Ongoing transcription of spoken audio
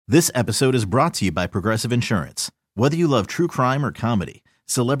This episode is brought to you by Progressive Insurance. Whether you love true crime or comedy,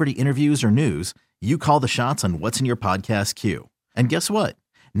 celebrity interviews or news, you call the shots on what's in your podcast queue. And guess what?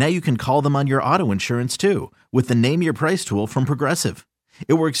 Now you can call them on your auto insurance too with the Name Your Price tool from Progressive.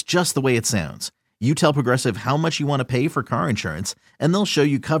 It works just the way it sounds. You tell Progressive how much you want to pay for car insurance, and they'll show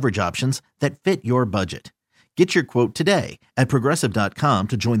you coverage options that fit your budget. Get your quote today at Progressive.com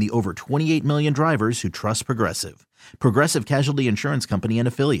to join the over 28 million drivers who trust Progressive. Progressive Casualty Insurance Company and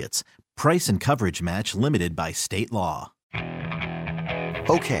Affiliates. Price and coverage match limited by state law.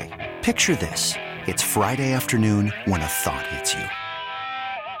 Okay, picture this. It's Friday afternoon when a thought hits you.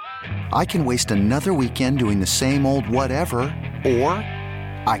 I can waste another weekend doing the same old whatever, or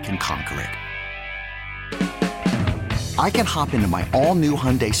I can conquer it. I can hop into my all-new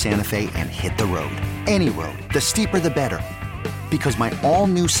Hyundai Santa Fe and hit the road. Any road. The steeper, the better. Because my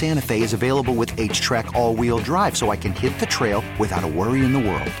all-new Santa Fe is available with H-Track all-wheel drive, so I can hit the trail without a worry in the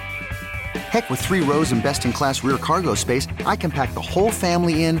world. Heck, with 3 rows and best-in-class rear cargo space, I can pack the whole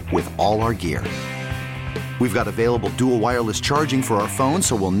family in with all our gear. We've got available dual wireless charging for our phones,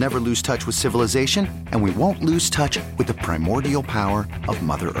 so we'll never lose touch with civilization, and we won't lose touch with the primordial power of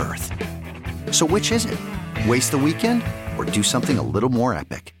Mother Earth. So which is it? Waste the weekend or do something a little more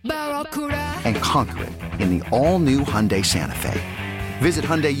epic? And conquer it in the all-new Hyundai Santa Fe. Visit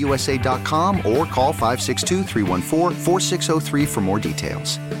HyundaiUSA.com or call 562-314-4603 for more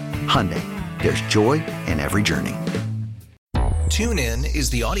details. Hyundai, there's joy in every journey. TuneIn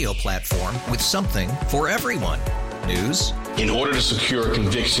is the audio platform with something for everyone. News. In order to secure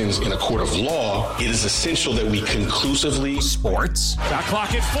convictions in a court of law, it is essential that we conclusively. Sports. Got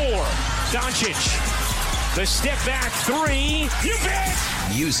clock at 4. Doncic. The step back 3. You bet.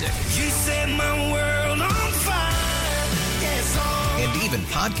 Music. You set my world on fire. Yes, and even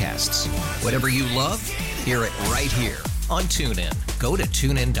podcasts. Whatever you love, hear it right here on TuneIn. Go to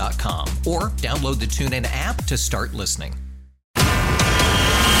TuneIn.com or download the TuneIn app to start listening.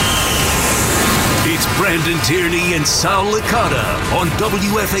 It's Brandon Tierney and Sal Licata on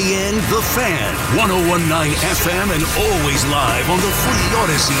WFAN The Fan, 101.9 FM, and always live on the free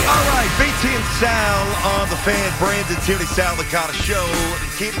Odyssey app. All right, BT and Sal on The Fan, Brandon Tierney, Sal Licata show.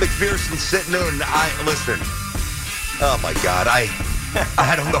 Keith McPherson sitting there, and listen. Oh my God, I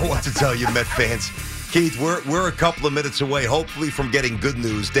don't know what to tell you, Met fans. Keith, we're a couple of minutes away, hopefully, from getting good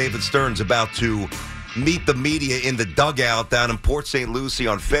news. David Stern's about to meet the media in the dugout down in Port St. Lucie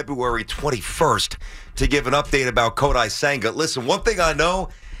on February 21st to give an update about Kodai Senga. Listen, one thing I know,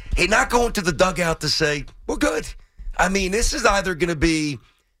 he's not going to the dugout to say, we're good. I mean, this is either going to be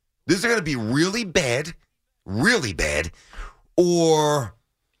really bad, or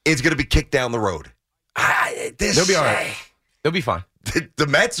it's going to be kicked down the road. They'll be all right. They'll be fine. The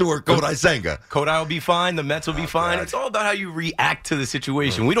Mets or Kodai Senga? Kodai will be fine. The Mets will be fine. God. It's all about how you react to the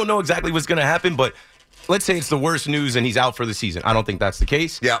situation. We don't know exactly what's going to happen, but let's say it's the worst news and he's out for the season. I don't think that's the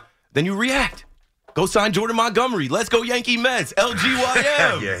case. Yeah. Then you react. Go sign Jordan Montgomery. Let's go Yankee Mets.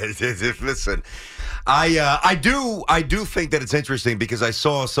 LGYM. Yeah, listen. I do think that it's interesting because I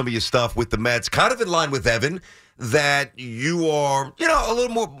saw some of your stuff with the Mets, kind of in line with Evan, that you are, a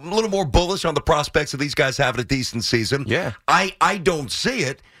little more bullish on the prospects of these guys having a decent season. Yeah. I don't see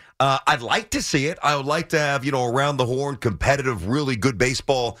it. I'd like to see it. I would like to have, around the horn, competitive, really good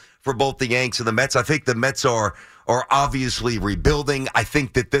baseball for both the Yanks and the Mets. I think the Mets are obviously rebuilding. I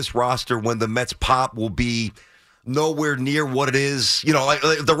think that this roster, when the Mets pop, will be nowhere near what it is.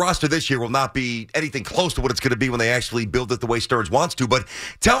 The roster this year will not be anything close to what it's going to be when they actually build it the way Stearns wants to. But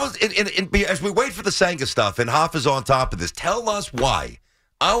tell us, as we wait for the Senga stuff, and Hoff is on top of this, tell us why.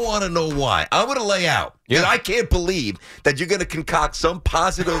 I want to know why. I'm going to lay out. Yeah. I can't believe that you're going to concoct some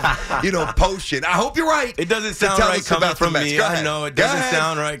positive, potion. I hope you're right. It doesn't sound right coming from me. I know it doesn't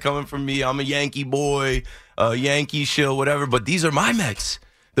sound right coming from me. I'm a Yankee boy, Yankee shill, whatever. But these are my Mets.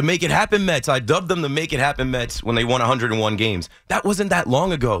 The Make It Happen Mets. I dubbed them the Make It Happen Mets when they won 101 games. That wasn't that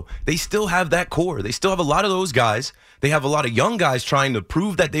long ago. They still have that core. They still have a lot of those guys. They have a lot of young guys trying to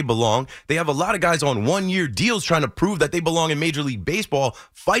prove that they belong. They have a lot of guys on one-year deals trying to prove that they belong in Major League Baseball,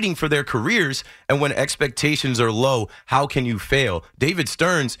 fighting for their careers. And when expectations are low, how can you fail? David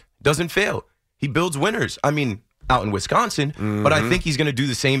Stearns doesn't fail. He builds winners. I mean, out in Wisconsin. But I think he's going to do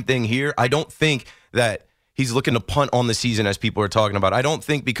the same thing here. I don't think that he's looking to punt on the season, as people are talking about. I don't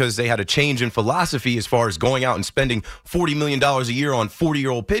think because they had a change in philosophy as far as going out and spending $40 million a year on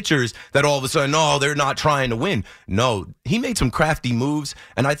 40-year-old pitchers that all of a sudden, they're not trying to win. No, he made some crafty moves,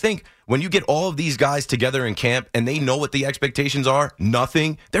 and I think When you get all of these guys together in camp and they know what the expectations are,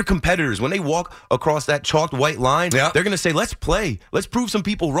 nothing, they're competitors. When they walk across that chalked white line, they're going to say, let's play. Let's prove some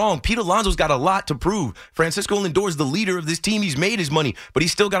people wrong. Pete Alonso's got a lot to prove. Francisco Lindor's the leader of this team. He's made his money, but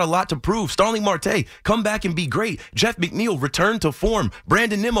he's still got a lot to prove. Starling Marte, come back and be great. Jeff McNeil, return to form.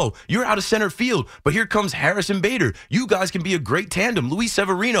 Brandon Nimmo, you're out of center field, but here comes Harrison Bader. You guys can be a great tandem. Luis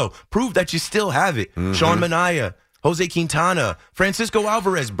Severino, prove that you still have it. Sean Manaea, Jose Quintana, Francisco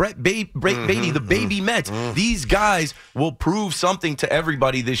Alvarez, Brett Beatty, the baby Mets. These guys will prove something to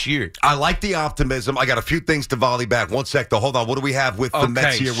everybody this year. I like the optimism. I got a few things to volley back. One sec, though. Hold on. What do we have with the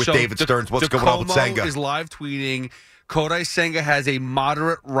Mets here with David Stearns? What's going on with Senga? Is live tweeting. Kodai Senga has a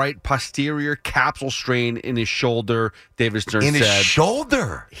moderate right posterior capsule strain in his shoulder, David Stearns said. In his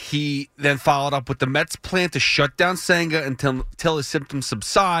shoulder? He then followed up with the Mets' plan to shut down Senga until his symptoms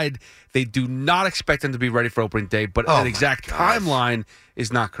subside. They do not expect him to be ready for opening day, but an exact timeline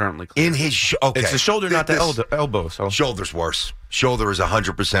is not currently clear. In his okay. It's the shoulder, not the elbow. So. Shoulder's worse. Shoulder is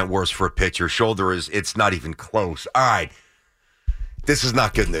 100% worse for a pitcher. Shoulder it's not even close. All right. This is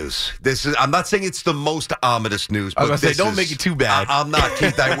not good news. I'm not saying it's the most ominous news, but I was going to say, don't make it too bad. I'm not,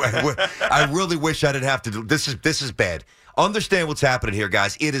 Keith. I really wish I didn't have to do this. This is bad. Understand what's happening here,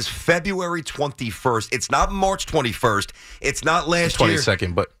 guys. It is February 21st. It's not March 21st. It's not last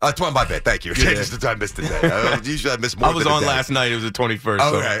 22nd, but my bad. Thank you. I missed the day. Usually I miss more. I was on last night. It was the 21st.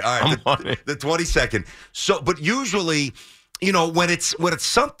 Okay, all right. The 22nd. So, but usually, when it's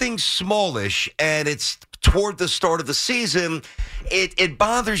something smallish and it's toward the start of the season, it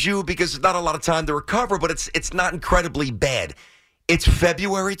bothers you because there's not a lot of time to recover, but it's not incredibly bad. It's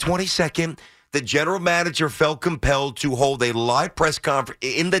February 22nd. The general manager felt compelled to hold a live press conference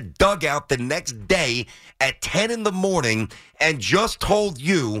in the dugout the next day at 10 in the morning and just told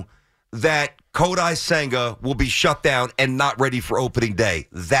you that Kodai Senga will be shut down and not ready for opening day.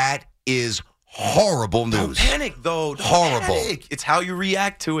 That is horrible news. Don't panic, though. Horrible. Panic. It's how you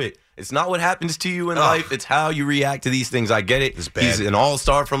react to it. It's not what happens to you in life. It's how you react to these things. I get it. He's an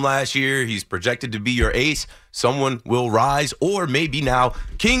all-star from last year. He's projected to be your ace. Someone will rise, or maybe now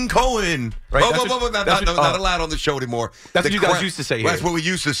King Cohen. Right? Not allowed on the show anymore. That's what you guys used to say here. That's what we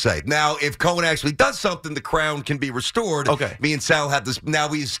used to say. Now, if Cohen actually does something, the crown can be restored. Okay. Me and Sal have this. Now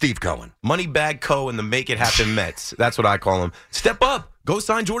he's Steve Cohen. Moneybag Co. and the Make It Happen Mets. That's what I call him. Step up. Go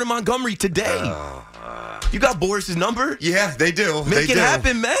sign Jordan Montgomery today. You got Boris's number? Yeah, they do. Make it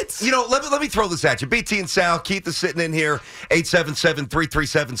happen, Mets. Let me throw this at you. BT and Sal, Keith is sitting in here,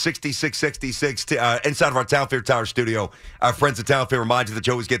 877-337-6666 inside of our Town Fair Tire studio. Our friends at Town Fair remind you that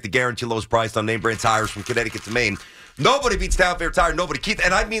you always get the guaranteed lowest price on name brand tires from Connecticut to Maine. Nobody beats Town Fair Tire. Nobody. Keith,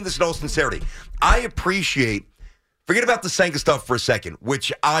 and I mean this in all sincerity. I appreciate, forget about the Senga stuff for a second,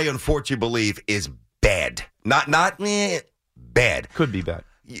 which I unfortunately believe is bad. Not bad. Could be bad.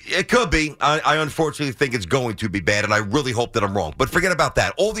 It could be. I unfortunately think it's going to be bad, and I really hope that I'm wrong. But forget about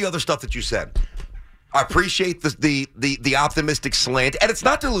that. All the other stuff that you said. I appreciate the optimistic slant, and it's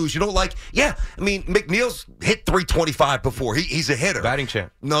not delusional. McNeil's hit 325 before. He's a hitter. Batting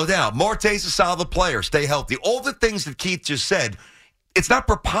champ. No doubt. Marte's a solid player. Stay healthy. All the things that Keith just said, it's not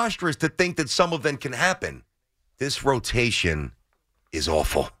preposterous to think that some of them can happen. This rotation is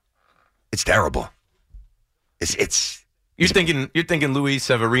awful. It's terrible. You're thinking Luis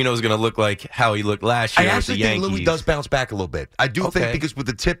Severino is going to look like how he looked last year with the Yankees. I actually think Luis does bounce back a little bit. I do think because with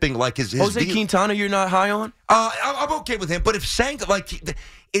the tipping, like his Jose Quintana, you're not high on? I'm okay with him, but if Senga,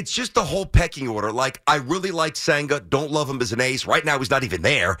 it's just the whole pecking order. I really like Senga. Don't love him as an ace. Right now, he's not even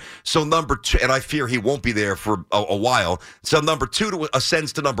there. So number two, and I fear he won't be there for a while. So number two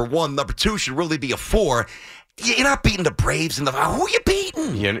ascends to number one. Number two should really be a 4. You're not beating the Braves who are you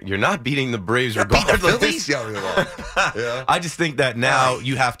beating? You're not beating the Braves regardless. Yeah. I just think that now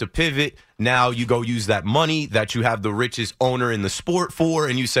you have to pivot. Now you go use that money that you have the richest owner in the sport for,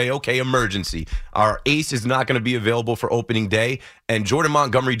 and you say, okay, emergency. Our ace is not going to be available for opening day, and Jordan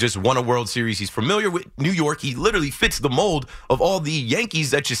Montgomery just won a World Series. He's familiar with New York. He literally fits the mold of all the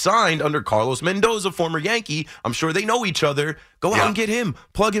Yankees that you signed under Carlos Mendoza, former Yankee. I'm sure they know each other. Go out and get him.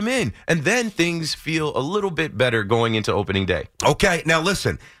 Plug him in. And then things feel a little bit better going into opening day. Okay, now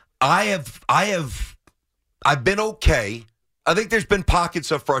listen. I've been okay. I think there's been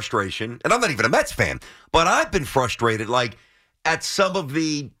pockets of frustration, and I'm not even a Mets fan, but I've been frustrated, at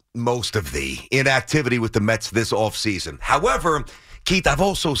most of the inactivity with the Mets this offseason. However, Keith, I've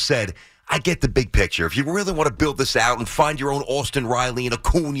also said, I get the big picture. If you really want to build this out and find your own Austin Riley and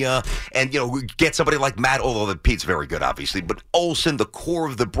Acuna and, get somebody like Matt, although Pete's very good, obviously, but Olsen, the core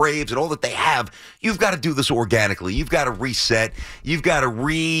of the Braves and all that they have, you've got to do this organically. You've got to reset. You've got to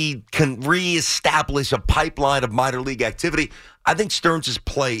reestablish a pipeline of minor league activity. I think Stearns'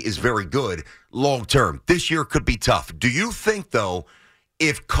 play is very good long term. This year could be tough. Do you think, though,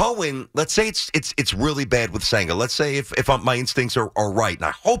 if Cohen, let's say it's really bad with Senga. Let's say if my instincts are right, and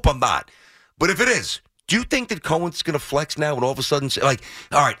I hope I'm not. But if it is, do you think that Cohen's going to flex now and all of a sudden say, like,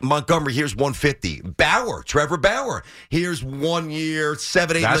 all right, Montgomery, here's $150. Trevor Bauer, here's 1 year,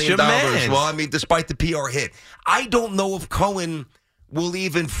 $7-8 million. Well, I mean, despite the PR hit. I don't know if Cohen will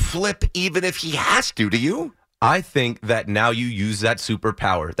even flip even if he has to. Do you? I think that now you use that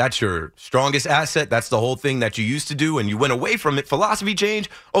superpower. That's your strongest asset. That's the whole thing that you used to do, and you went away from it. Philosophy change.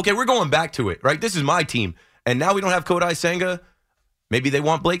 Okay, we're going back to it, right? This is my team. And now we don't have Kodai Senga. Maybe they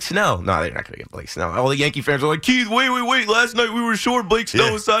want Blake Snell. No, they're not going to get Blake Snell. All the Yankee fans are like, Keith, wait. Last night we were sure Blake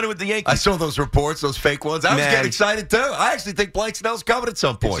Snell was signing with the Yankees. I saw those reports, those fake ones. I was getting excited, too. I actually think Blake Snell's coming at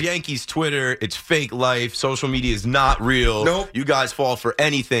some point. It's Yankees Twitter. It's fake life. Social media is not real. Nope. You guys fall for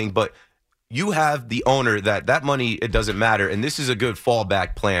anything, but you have the owner that money, it doesn't matter, and this is a good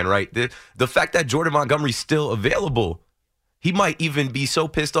fallback plan, right? The fact that Jordan Montgomery's still available, he might even be so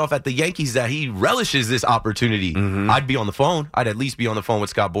pissed off at the Yankees that he relishes this opportunity. I'd be on the phone. I'd at least be on the phone with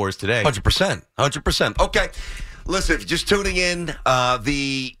Scott Boras today. 100%. Okay. Listen, if you're just tuning in,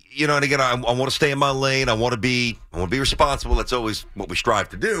 and again, I want to stay in my lane. I want to be responsible. That's always what we strive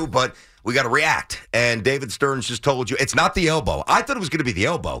to do, but we got to react. And David Stearns just told you it's not the elbow. I thought it was going to be the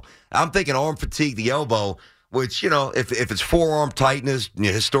elbow. I'm thinking arm fatigue, the elbow, which, if it's forearm tightness,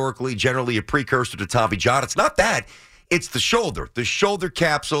 historically, generally a precursor to Tommy John. It's not that. It's the shoulder. The shoulder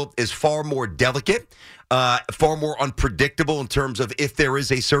capsule is far more delicate, far more unpredictable in terms of if there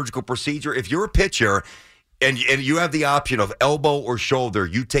is a surgical procedure. If you're a pitcher and you have the option of elbow or shoulder,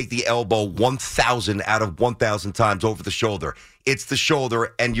 you take the elbow 1,000 out of 1,000 times over the shoulder. It's the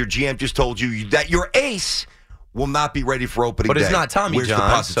shoulder, and your GM just told you that your ace will not be ready for opening day. But it's not Tommy Where's John.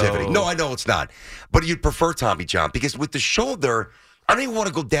 The positivity? So... No, I know it's not. But you'd prefer Tommy John because with the shoulder, I don't even want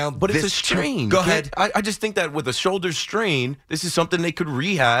to go down. But it's a strain. Go ahead. I just think that with a shoulder strain, this is something they could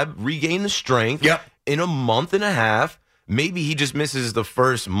regain the strength in a month and a half. Maybe he just misses the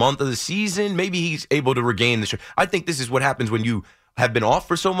first month of the season. Maybe he's able to regain the strength. I think this is what happens when you have been off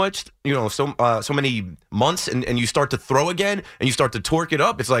for so much, so many months, and you start to throw again, and you start to torque it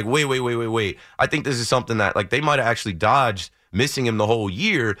up. It's like, wait. I think this is something that, like, they might have actually dodged missing him the whole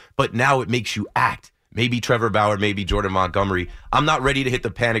year, but now it makes you act. Maybe Trevor Bauer, maybe Jordan Montgomery. I'm not ready to hit the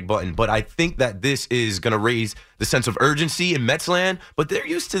panic button, but I think that this is going to raise the sense of urgency in Mets land. But they're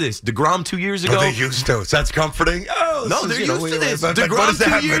used to this. DeGrom 2 years ago. They're used to it. So that's comforting. No, they're used to this.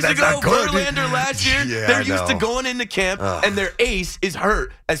 DeGrom 2 years ago, Verlander last year. They're used to going into camp, and their ace is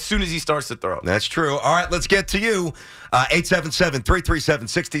hurt as soon as he starts to throw. That's true. All right, let's get to you.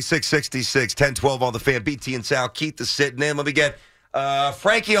 877-337-6666, 1012 on the Fan. BT and Sal, Keith is sitting in. Let me get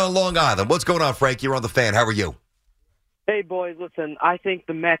Frankie on Long Island. What's going on, Frankie? You're on the Fan. How are you? Hey, boys, listen, I think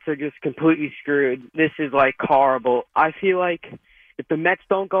the Mets are just completely screwed. This is, horrible. I feel like if the Mets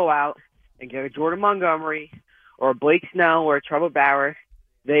don't go out and get a Jordan Montgomery or a Blake Snell or a Trevor Bauer,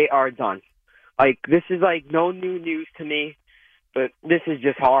 they are done. This is, no new news to me, but this is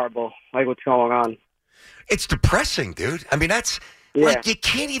just horrible, what's going on. It's depressing, dude. I mean, that's... Yeah. You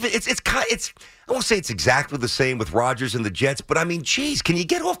can't even. It's. I won't say it's exactly the same with Rodgers and the Jets, but I mean, geez, can you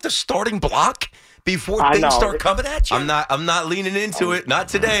get off the starting block before things start coming at you? I'm not leaning into it. Not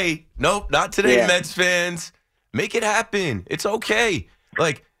today. Nope, not today, Mets fans. Make it happen. It's okay.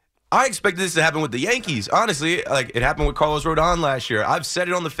 I expected this to happen with the Yankees. Honestly, it happened with Carlos Rodon last year. I've said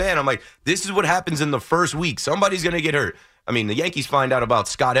it on the Fan. I'm like, this is what happens in the first week. Somebody's gonna get hurt. I mean, the Yankees find out about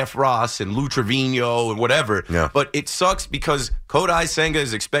Scott F. Ross and Lou Trevino and whatever. Yeah. But it sucks because Kodai Senga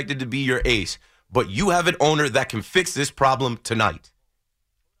is expected to be your ace. But you have an owner that can fix this problem tonight.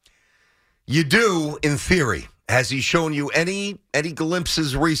 You do, in theory. Has he shown you any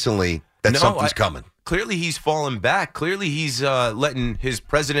glimpses recently that something's coming? Clearly, he's fallen back. Clearly, he's letting his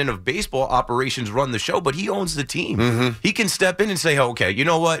president of baseball operations run the show, but he owns the team. Mm-hmm. He can step in and say, okay, you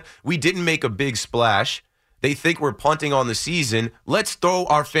know what? We didn't make a big splash. They think we're punting on the season. Let's throw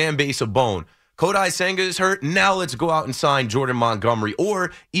our fan base a bone. Kodai Senga is hurt. Now let's go out and sign Jordan Montgomery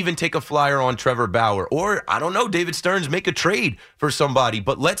or even take a flyer on Trevor Bauer. Or, I don't know, David Stearns, make a trade for somebody.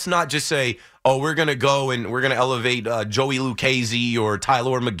 But let's not just say, oh, we're going to go and we're going to elevate Joey Lucchesi or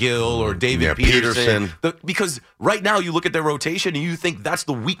Tyler McGill or David Peterson. Because right now you look at their rotation and you think that's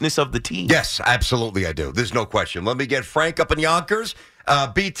the weakness of the team. Yes, absolutely I do. There's no question. Let me get Frank up in Yonkers.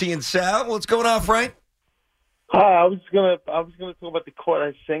 BT and Sal. What's going on, Frank? Hi, I was gonna talk about the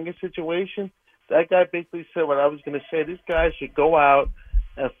Kodai Senga situation. That guy basically said what I was gonna say. This guy should go out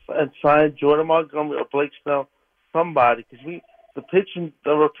and sign Jordan Montgomery or Blake Snell, somebody, because the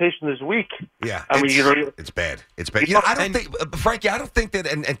rotation is weak. Yeah, I mean, it's bad. It's bad. You know, I don't think, Frankie, I don't think that,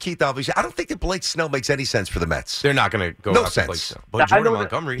 and Keith, obviously, I don't think that Blake Snell makes any sense for the Mets. They're not going to go after Blake Snell. But Jordan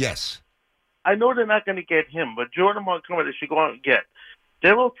Montgomery. Yes. I know they're not going to get him, but Jordan Montgomery they should go out and get.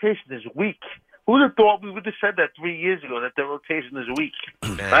 Their rotation is weak. Who would have thought we would have said that 3 years ago, that their rotation is weak,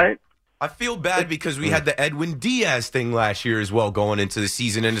 right? I feel bad because we had the Edwin Diaz thing last year as well going into the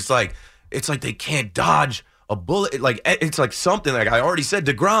season, and it's like they can't dodge a bullet. Like it's like something like I already said,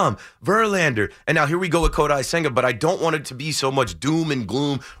 DeGrom, Verlander, and now here we go with Kodai Senga. But I don't want it to be so much doom and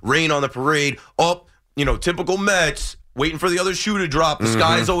gloom, rain on the parade. Typical Mets waiting for the other shoe to drop. The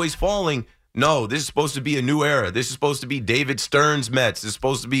sky is always falling. No, this is supposed to be a new era. This is supposed to be David Stern's Mets. This is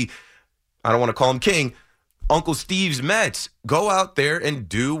supposed to be, I don't want to call him King, Uncle Steve's Mets. Go out there and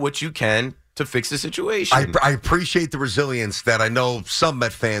do what you can to fix the situation. I appreciate the resilience that I know some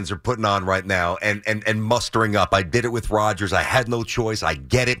Met fans are putting on right now and mustering up. I did it with Rodgers. I had no choice. I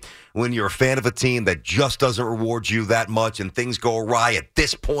get it. When you're a fan of a team that just doesn't reward you that much and things go awry at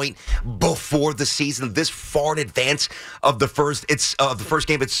this point before the season, this far in advance of the first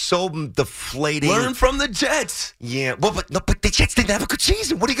game, it's so deflating. Learn from the Jets. Yeah, well, but the Jets didn't have a good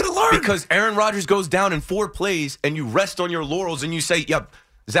season. What are you going to learn? Because Aaron Rodgers goes down in 4 plays and you rest on your laurels and you say, yep,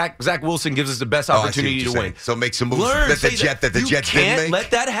 Zach Wilson gives us the best opportunity to win. So make some moves that the Jets didn't make. You can't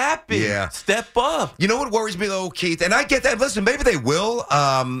let that happen. Yeah. Step up. You know what worries me, though, Keith? And I get that. Listen, maybe they will.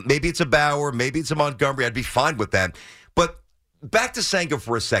 Maybe it's a Bauer. Maybe it's a Montgomery. I'd be fine with that. But back to Senga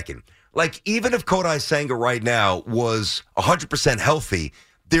for a second. Like, even if Kodai Senga right now was 100% healthy,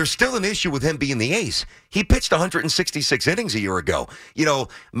 there's still an issue with him being the ace. He pitched 166 innings a year ago.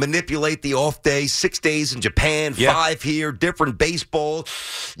 Manipulate the off day, 6 days in Japan, 5 here, different baseball.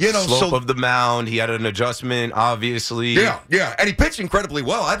 Slope of the mound. He had an adjustment, obviously. Yeah. And he pitched incredibly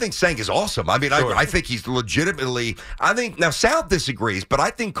well. I think Senga's awesome. I mean, sure. I think he's legitimately, now Sal disagrees, but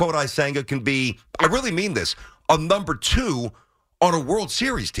I think Kodai Senga can be, I really mean this, a number 2 on a World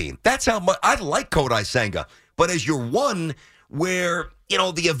Series team. That's how much, I like Kodai Senga. But as your one where,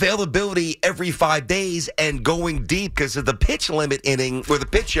 the availability every 5 days and going deep because of the pitch limit inning, or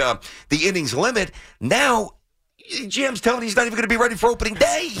the innings limit, now GM's telling he's not even going to be ready for opening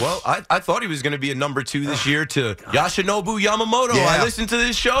day. Well, I thought he was going to be a number 2 this year to Yoshinobu Yamamoto. Yeah. I listened to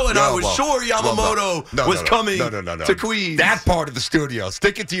this show, and I was sure Yamamoto was coming to Queens. That part of the studio.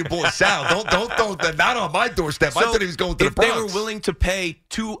 Stick it to your boy Sal. Don't throw that. Not on my doorstep. I thought he was going to the Bronx. If they were willing to pay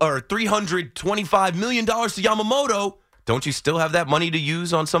 $325 million to Yamamoto, don't you still have that money to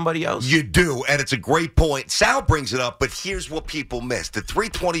use on somebody else? You do, and it's a great point. Sal brings it up, but here's what people miss. The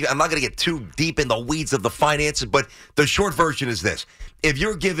 320, I'm not going to get too deep in the weeds of the finances, but the short version is this. If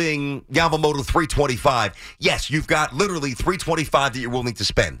you're giving Yamamoto 325, yes, you've got literally 325 that you're willing to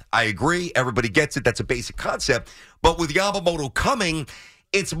spend. I agree. Everybody gets it. That's a basic concept. But with Yamamoto coming,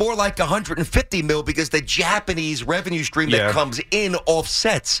 it's more like $150 million because the Japanese revenue stream that comes in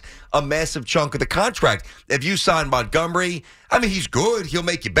offsets a massive chunk of the contract. If you sign Montgomery, I mean, he's good. He'll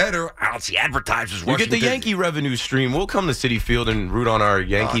make you better. I don't see advertisers rushing. You get the Yankee revenue stream. We'll come to Citi Field and root on our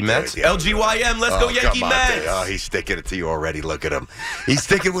Yankee Mets. LGYM, let's go Yankee Mets. Oh, he's sticking it to you already. Look at him. He's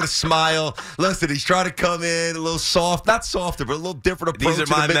sticking with a smile. Listen, he's trying to come in a little soft. Not softer, but a little different approach. These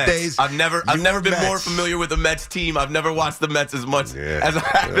are my in the Mets. Days. I've never been more familiar with the Mets team. I've never watched the Mets as much as I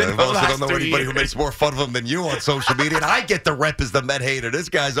have been the last 3 years. I don't know anybody who makes more fun of them than you on social media. And I get the rep as the Met hater. This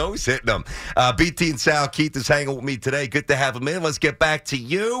guy's always hitting them. BT and Sal, Keith is hanging with me today. Good to have him in. Let's get back to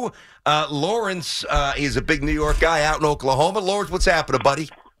you. Lawrence is a big New York guy out in Oklahoma. Lawrence, what's happening, buddy?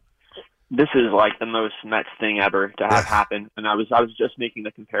 This is like the most Mets thing ever to have happen. And I was just making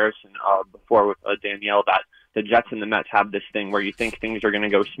the comparison before with Danielle that the Jets and the Mets have this thing where you think things are going to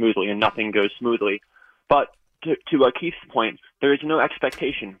go smoothly and nothing goes smoothly. But to Keith's point, there is no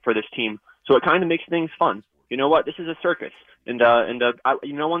expectation for this team. So it kind of makes things fun. You know what? This is a circus. And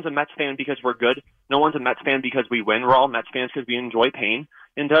no one's a Mets fan because we're good. No one's a Mets fan because we win. We're all Mets fans because we enjoy pain.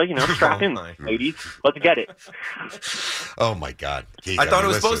 And, strap in, ladies. Let's get it. Oh, my God. Keith, I thought it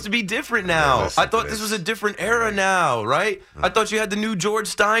was supposed to be different now. I thought this was a different era now, right? I thought you had the new George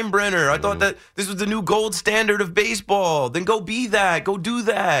Steinbrenner. I thought that this was the new gold standard of baseball. Then go be that. Go do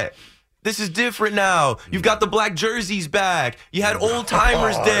that. This is different now. You've got the black jerseys back. You had Old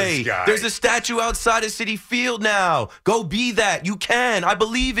Timers Day. There's a statue outside of Citi Field now. Go be that. You can. I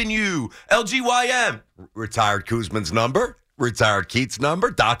believe in you. LGYM. Retired Kuzman's number. retired Keith's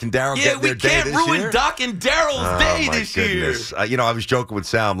number. Doc and Daryl getting their day this year. Yeah, we can't ruin Doc and Daryl's day this year. I was joking with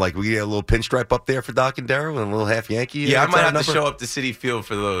Sal. I'm like, we get a little pinstripe up there for Doc and Daryl and a little half Yankee. Yeah, I might have to show up to Citi Field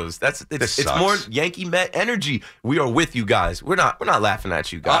for those. It's more Yankee Met energy. We are with you guys. We're not laughing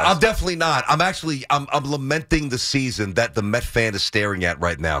at you guys. I'm definitely not. I'm lamenting the season that the Met fan is staring at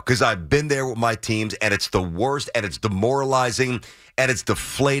right now because I've been there with my teams and it's the worst and it's demoralizing. And it's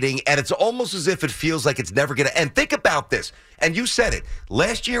deflating, and it's almost as if it feels like it's never going to end. Think about this, and you said it.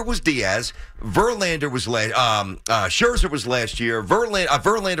 Last year was Diaz. Verlander was Scherzer was last year.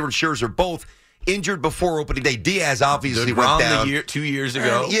 Verlander and Scherzer both injured before opening day. Diaz obviously went down 2 years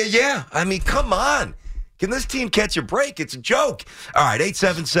ago. Yeah. I mean, come on. Can this team catch a break? It's a joke. All right,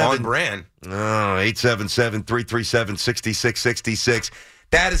 877. On brand. 877-337-6666.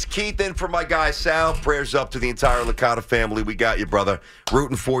 That is Keith in for my guy Sal. Prayers up to the entire Licata family. We got you, brother.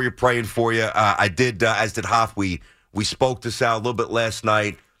 Rooting for you, praying for you. I did, as did Hoff. We spoke to Sal a little bit last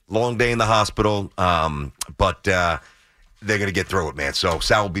night. Long day in the hospital, but they're going to get through it, man. So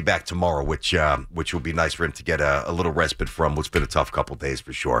Sal will be back tomorrow, which will be nice for him to get a little respite from what's been a tough couple days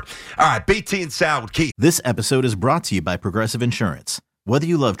for sure. All right, BT and Sal with Keith. This episode is brought to you by Progressive Insurance. Whether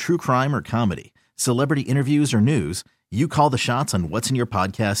you love true crime or comedy, celebrity interviews or news, you call the shots on what's in your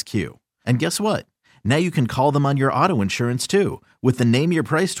podcast queue. And guess what? Now you can call them on your auto insurance too with the Name Your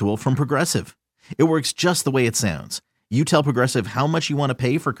Price tool from Progressive. It works just the way it sounds. You tell Progressive how much you want to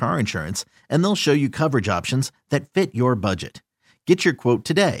pay for car insurance, and they'll show you coverage options that fit your budget. Get your quote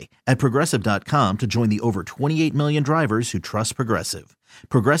today at Progressive.com to join the over 28 million drivers who trust Progressive.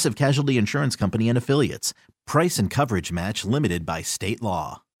 Progressive Casualty Insurance Company and Affiliates. Price and coverage match limited by state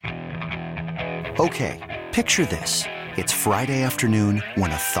law. Okay, picture this. It's Friday afternoon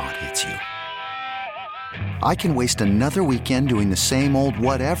when a thought hits you. I can waste another weekend doing the same old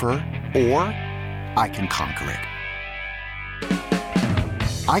whatever, or I can conquer it.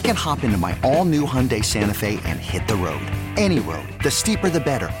 I can hop into my all-new Hyundai Santa Fe and hit the road. Any road. The steeper, the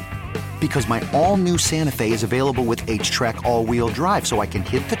better. Because my all-new Santa Fe is available with H-Track all-wheel drive, so I can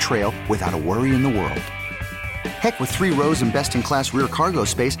hit the trail without a worry in the world. Heck, with 3 rows and best-in-class rear cargo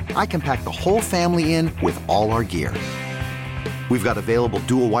space, I can pack the whole family in with all our gear. We've got available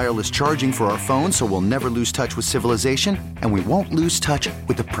dual wireless charging for our phones, so we'll never lose touch with civilization, and we won't lose touch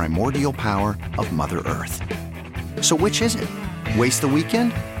with the primordial power of Mother Earth. So which is it? Waste the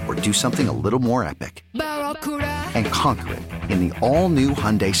weekend or do something a little more epic? And conquer it in the all-new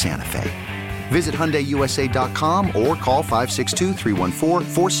Hyundai Santa Fe. Visit HyundaiUSA.com or call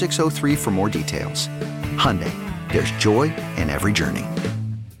 562-314-4603 for more details. Hyundai, there's joy in every journey.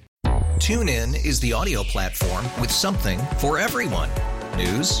 TuneIn is the audio platform with something for everyone.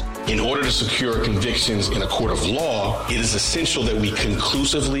 News. In order to secure convictions in a court of law, it is essential that we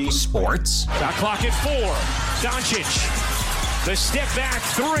conclusively. Sports. Got clock at 4. Doncic. The step back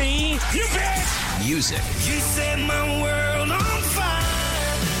 3. You bet. Music. You set my world on fire.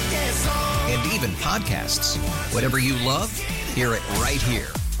 Yes, and even podcasts. Whatever you love, hear it right here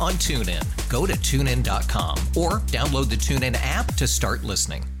on TuneIn. Go to TuneIn.com or download the TuneIn app to start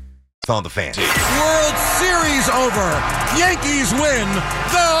listening. On the Fan. World Series over. Yankees win.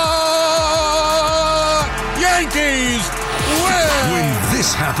 The Yankees win. When this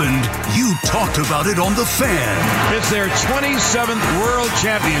happened, you talked about it on The Fan. It's their 27th World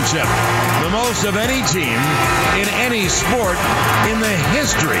Championship, the most of any team in any sport in the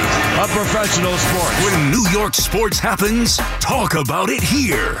history of professional sports. When New York sports happens, talk about it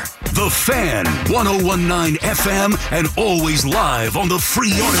here. The Fan, 101.9 FM, and always live on the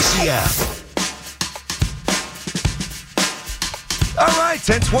free Odyssey app. All right,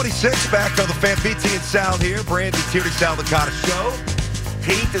 10:26 back on the Fan. BT and Sal here. Brandon Tierney, Sal Licata show.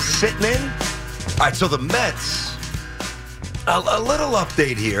 Heath is sitting in. All right, so the Mets. A little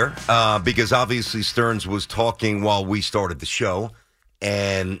update here because obviously Stearns was talking while we started the show.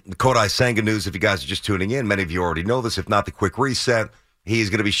 And Kodai Senga news, if you guys are just tuning in, many of you already know this. If not, the quick reset.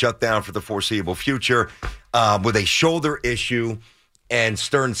 He's going to be shut down for the foreseeable future with a shoulder issue. And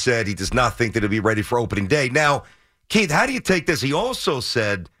Stearns said he does not think that he'll be ready for opening day. Now, Keith, how do you take this? He also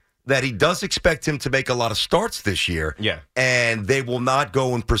said that he does expect him to make a lot of starts this year. Yeah. And they will not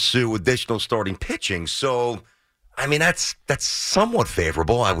go and pursue additional starting pitching. So, I mean, that's somewhat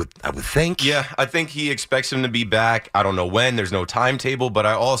favorable, I would think. Yeah, I think he expects him to be back. I don't know when. There's no timetable, but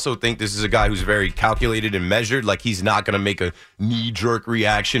I also think this is a guy who's very calculated and measured. Like, he's not going to make a knee-jerk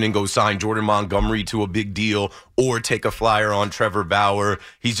reaction and go sign Jordan Montgomery to a big deal or take a flyer on Trevor Bauer.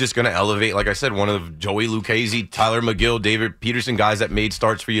 He's just going to elevate, like I said, one of Joey Lucchesi, Tyler McGill, David Peterson, guys that made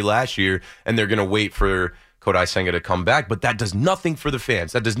starts for you last year, and they're going to wait for Kodai Senga to come back, but that does nothing for the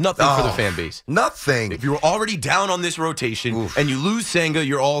fans. That does nothing for the fan base. Nothing. If you were already down on this rotation and you lose Senga,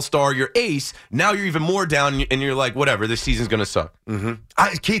 your all-star, your ace, now you're even more down and you're like, whatever, this season's going to suck.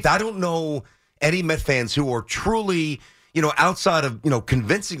 Keith, I don't know any Met fans who are truly, outside of,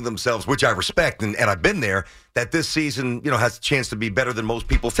 convincing themselves, which I respect, and I've been there, that this season, has a chance to be better than most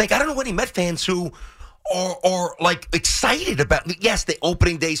people think. I don't know any Met fans who are like excited about, yes, the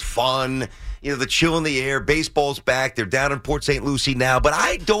opening day's fun, the chill in the air, baseball's back, they're down in Port St. Lucie now, but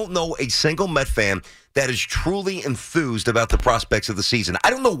I don't know a single Met fan that is truly enthused about the prospects of the season.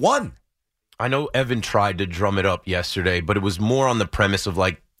 I don't know one. I know Evan tried to drum it up yesterday, but it was more on the premise of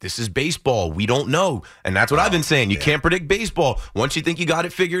like, this is baseball. We don't know. And that's what I've been saying. You can't predict baseball. Once you think you got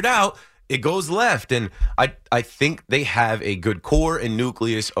it figured out, it goes left. And I think they have a good core and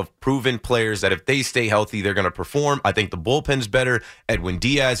nucleus of proven players that if they stay healthy, they're going to perform. I think the bullpen's better. Edwin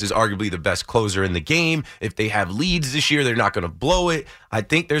Diaz is arguably the best closer in the game. If they have leads this year, they're not going to blow it. I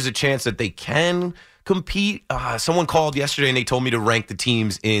think there's a chance that they can compete. Someone called yesterday and they told me to rank the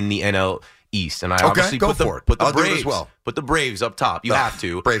teams in the NL East, and I obviously put the Braves, put the Braves up top. You have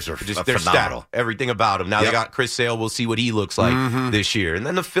to. Braves are just they're phenomenal. Everything about them. Now they got Chris Sale. We'll see what he looks like this year. And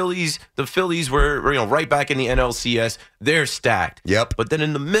then the Phillies were right back in the NLCS. They're stacked. Yep. But then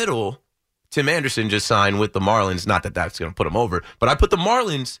in the middle, Tim Anderson just signed with the Marlins. Not that that's going to put them over, but I put the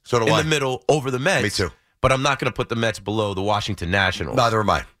Marlins the middle over the Mets. Me too. But I'm not going to put the Mets below the Washington Nationals. Neither am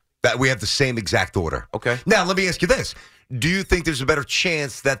I. We have the same exact order. Okay. Now let me ask you this. Do you think there's a better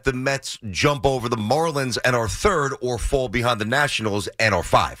chance that the Mets jump over the Marlins and are third or fall behind the Nationals and are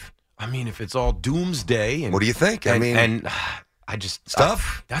 5? I mean, if it's all doomsday. And, what do you think? I just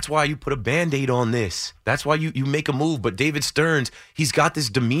stuff. That's why you put a Band-Aid on this. That's why you make a move. But David Stearns, he's got this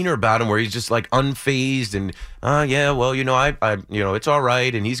demeanor about him where he's just like unfazed and I it's all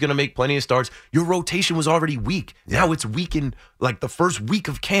right, and he's gonna make plenty of starts. Your rotation was already weak. Yeah. Now it's weak in like the first week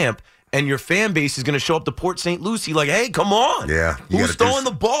of camp. And your fan base is going to show up to Port St. Lucie like, hey, come on. Yeah. Who's throwing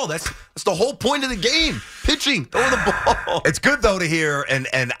the ball? That's the whole point of the game. Pitching, throwing the ball. It's good, though, to hear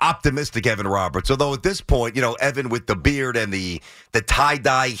an optimistic Evan Roberts. Although at this point, Evan with the beard and the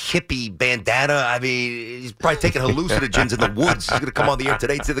tie-dye hippie bandana, I mean, he's probably taking hallucinogens in the woods. He's going to come on the air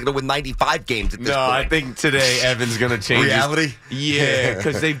today and say they're going to win 95 games at this point. No, I think today Evan's going to change reality. Yeah,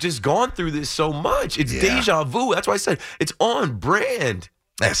 because they've just gone through this so much. It's deja vu. That's why I said it's on brand.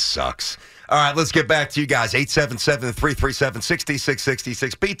 That sucks. All right, let's get back to you guys.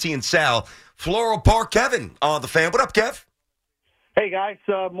 877-337-6666. BT and Sal, Floral Park. Kevin on the Fan. What up, Kev? Hey, guys.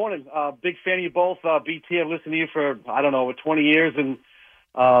 Morning. Big fan of you both. BT, I've listened to you for, 20 years. And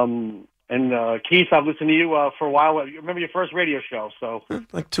Keith, I've listened to you for a while. I remember your first radio show. So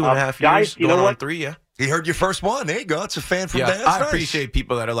like 2.5 years. Going on 3, yeah. He heard your first one. There you go. It's a fan from Dallas. I appreciate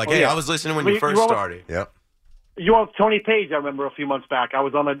people that are like, I was listening when you first started. Yep. You on Tony Page, I remember a few months back. I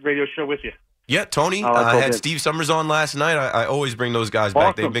was on a radio show with you. Yeah, Tony. I had Steve Summers on last night. I always bring those guys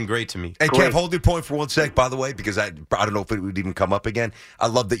back. They've been great to me. And Kev, hold your point for 1 sec, by the way, because I don't know if it would even come up again. I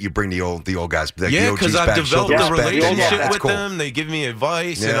love that you bring the old guys back. Yeah, because I've developed a relationship with cool. them. They give me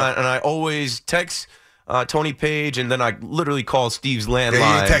advice, and I always text Tony Page, and then I literally call Steve's landline.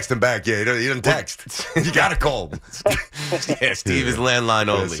 Yeah, you didn't text him back. Yeah, you didn't text. You got to call him. Yeah, Steve is landline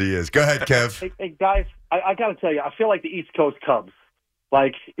only. Yes, he is. Go ahead, Kev. Hey guys, I got to tell you, I feel like the East Coast Cubs.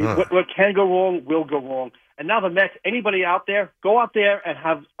 Like, what can go wrong will go wrong. And now the Mets, anybody out there, go out there and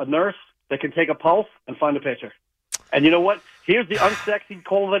have a nurse that can take a pulse and find a pitcher. And you know what? Here's the unsexy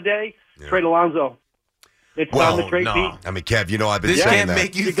call of the day, trade Alonso. It's time to trade Pete. I mean, Kev, I've been this saying can't that.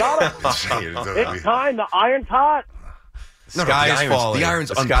 Make you got it. It's time. The iron's hot. The sky is falling. The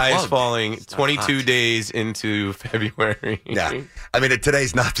iron's unplugged. Sky is falling 22 days into February. Yeah. I mean,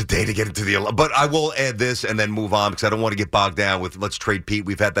 today's not the day to get into the... But I will add this and then move on because I don't want to get bogged down with let's trade Pete.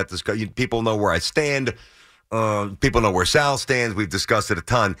 We've had that discussion. People know where I stand. People know where Sal stands. We've discussed it a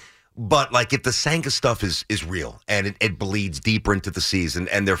ton. But, like, if the Senga stuff is real and it bleeds deeper into the season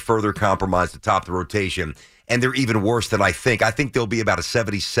and they're further compromised atop the rotation and they're even worse than I think they'll be about a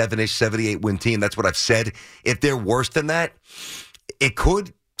 77-ish, 78-win team. That's what I've said. If they're worse than that, it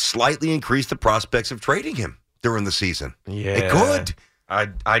could slightly increase the prospects of trading him during the season. Yeah. It could.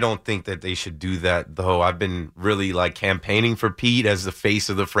 I don't think that they should do that, though. I've been really, campaigning for Pete as the face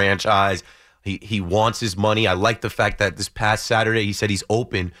of the franchise. He wants his money. I like the fact that this past Saturday he said he's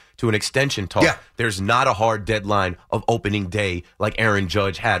open to an extension talk. Yeah. There's not a hard deadline of opening day like Aaron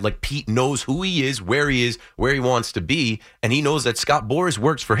Judge had. Like, Pete knows who he is, where he wants to be, and he knows that Scott Boras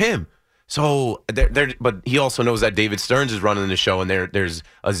works for him. So, but he also knows that David Stearns is running the show, and there's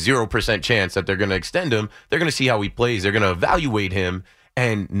a 0% chance that they're going to extend him. They're going to see how he plays. They're going to evaluate him,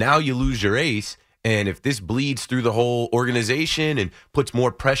 and now you lose your ace. And if this bleeds through the whole organization and puts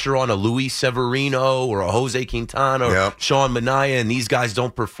more pressure on a Luis Severino or a Jose Quintana or Sean Manaea, and these guys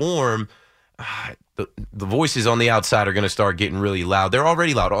don't perform, the voices on the outside are going to start getting really loud. They're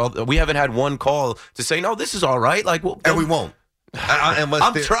already loud. We haven't had one call to say, no, this is all right. Like, and we won't.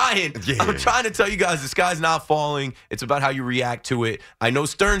 I'm trying. I'm trying to tell you guys the sky's not falling. It's about how you react to it. I know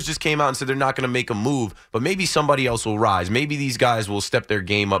Stearns just came out and said they're not going to make a move, but maybe somebody else will rise. Maybe these guys will step their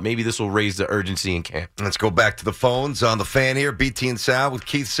game up. Maybe this will raise the urgency in camp. Let's go back to the phones on the Fan here. BT and Sal with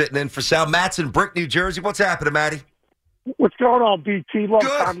Keith sitting in for Sal. Matt's in Brick, New Jersey. What's happening, Matty? What's going on, BT? Long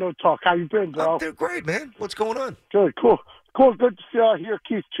time no talk. How you been, bro? I'm doing great, man. What's going on? Good, cool. Cool, good to hear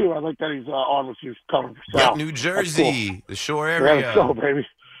Keith, too. I like that he's on with you, covering for Sal. New Jersey, cool. The shore area. Yeah, let's go, baby.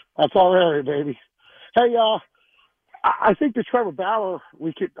 That's our area, baby. Hey, I think the Trevor Bauer,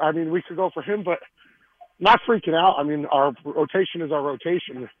 we could go for him, but not freaking out. I mean, our rotation is our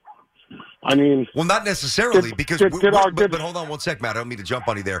rotation. I mean, well, not necessarily because. But hold on one sec, Matt. I don't mean to jump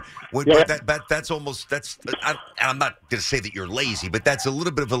on you there. But that's almost. I'm not going to say that you're lazy, but that's a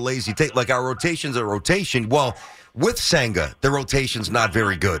little bit of a lazy take. Like our rotation's a rotation. Well, with Senga, the rotation's not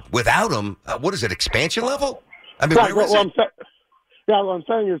very good. Without him, what is it? Expansion level? I mean, right, what I'm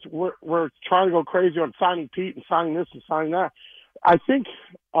saying is we're trying to go crazy on signing Pete and signing this and signing that. I think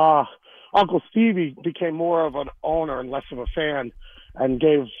Uncle Stevie became more of an owner and less of a fan, and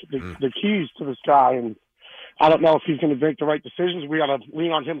gave the keys to this guy. And I don't know if he's going to make the right decisions. We got to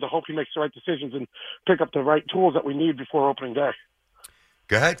lean on him to hope he makes the right decisions and pick up the right tools that we need before opening day.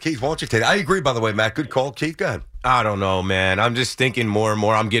 Go ahead, Keith. Why don't you take it? I agree, by the way, Matt. Good call. Keith, go ahead. I don't know, man. I'm just thinking more and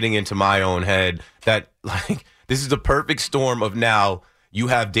more. I'm getting into my own head that, like, this is the perfect storm of now you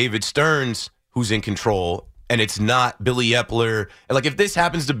have David Stearns who's in control, and it's not Billy Epler. And, like, if this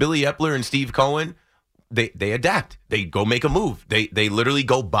happens to Billy Epler and Steve Cohen, They adapt. They go make a move. They literally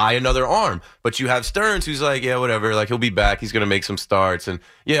go buy another arm. But you have Stearns who's like, yeah, whatever. Like, he'll be back. He's going to make some starts. And,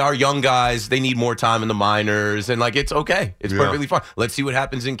 yeah, our young guys, they need more time in the minors. And, like, it's okay. It's perfectly fine. Let's see what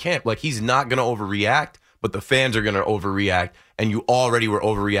happens in camp. Like, he's not going to overreact, but the fans are going to overreact. And you already were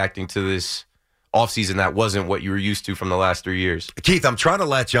overreacting to this offseason that wasn't what you were used to from the last 3 years. Keith, I'm trying to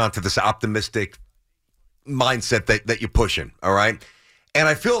latch on to this optimistic mindset that you're pushing, all right? And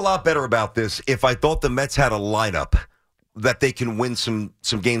I feel a lot better about this if I thought the Mets had a lineup that they can win some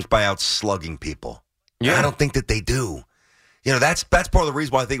games by out-slugging people. Yeah. I don't think that they do. You know, that's part of the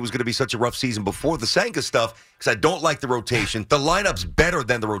reason why I think it was going to be such a rough season before the Senga stuff, because I don't like the rotation. The lineup's better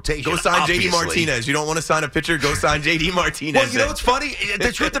than the rotation. Go sign obviously. J.D. Martinez. You don't want to sign a pitcher? Go sign J.D. Martinez. Well, you know what's funny?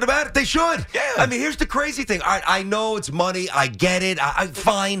 The truth of the matter, they should. Yeah. I mean, here's the crazy thing. I know it's money. I get it. I'm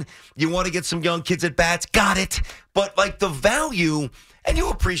fine. You want to get some young kids at bats. Got it. But, like, the value... And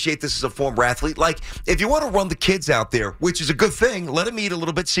you appreciate this as a former athlete. Like, if you want to run the kids out there, which is a good thing, let them eat a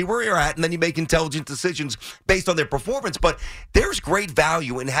little bit, see where you're at, and then you make intelligent decisions based on their performance. But there's great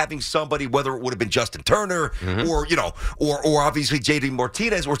value in having somebody, whether it would have been Justin Turner or, you know, or obviously J.D.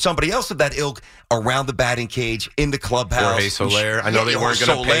 Martinez or somebody else of that ilk around the batting cage, in the clubhouse. Jorge Soler. I know they weren't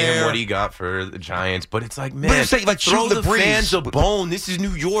going to pay him what he got for the Giants, but it's like, man, throw the fans a bone. This is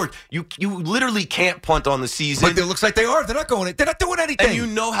New York. You literally can't punt on the season. But it looks like they are. They're not going. They're not doing anything. And you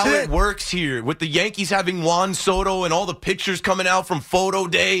know how it works here with the Yankees having Juan Soto and all the pictures coming out from Photo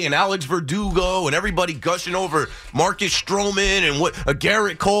Day and Alex Verdugo and everybody gushing over Marcus Stroman and what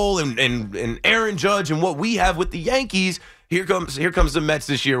Garrett Cole and Aaron Judge and what we have with the Yankees. Here comes the Mets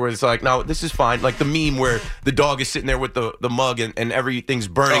this year where it's like, no, this is fine. Like the meme where the dog is sitting there with the mug and everything's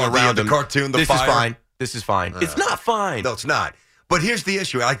burning around him. The cartoon, this fire. Is fine. This is fine. It's not fine. No, it's not. But here's the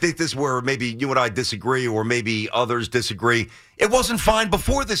issue. I think this is where maybe you and I disagree or maybe others disagree. It wasn't fine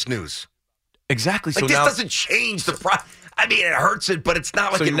before this news. Exactly. Like, so this now, doesn't change the I mean, it hurts it, but it's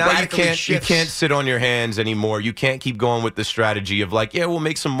not like so it now radically you shifts. can't sit on your hands anymore. You can't keep going with the strategy of like, yeah, we'll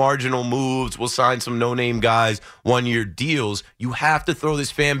make some marginal moves. We'll sign some no-name guys, one-year deals. You have to throw this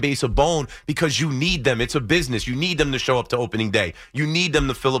fan base a bone because you need them. It's a business. You need them to show up to opening day. You need them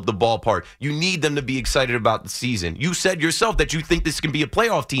to fill up the ballpark. You need them to be excited about the season. You said yourself that you think this can be a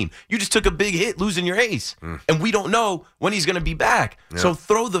playoff team. You just took a big hit losing your ace. And we don't know when he's going to be back. Yeah. So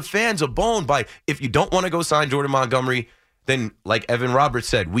throw the fans a bone by, if you don't want to go sign Jordan Montgomery, then, like Evan Roberts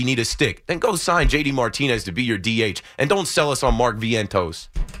said, we need a stick. Then go sign J.D. Martinez to be your DH. And don't sell us on Mark Vientos.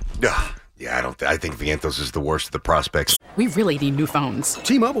 Yeah, I think Vientos is the worst of the prospects. We really need new phones.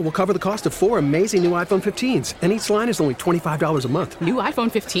 T-Mobile will cover the cost of 4 amazing new iPhone 15s, and each line is only $25 a month. New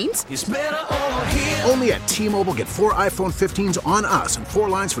iPhone 15s? It's better over here. Only at T-Mobile, get 4 iPhone 15s on us and 4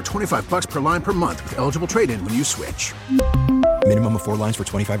 lines for $25 per line per month with eligible trade-in when you switch. Minimum of 4 lines for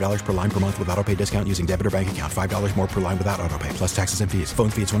 $25 per line per month with autopay discount using debit or bank account. $5 more per line without autopay, plus taxes and fees.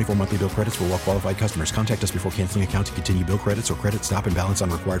 Phone fee at 24 monthly bill credits for well-qualified customers. Contact us before canceling account to continue bill credits or credit stop and balance on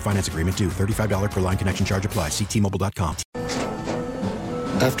required finance agreement due. $35 per line connection charge applies. See T-Mobile.com.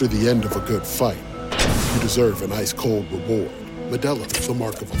 After the end of a good fight, you deserve an ice-cold reward. Modelo is the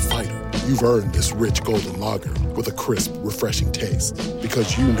mark of a fighter. You've earned this rich golden lager with a crisp, refreshing taste.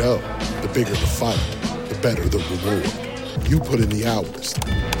 Because you know, the bigger the fight, the better the reward. You put in the hours,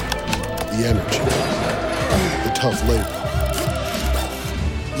 the energy, the tough labor.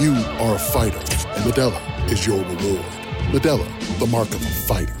 You are a fighter, and Modelo is your reward. Modelo, the mark of a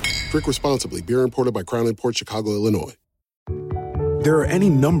fighter. Drink responsibly. Beer imported by Crown Imports, Chicago, Illinois. There are any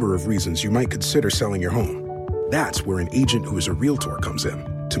number of reasons you might consider selling your home. That's where an agent who is a realtor comes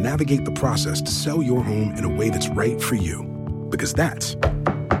in to navigate the process to sell your home in a way that's right for you. Because that's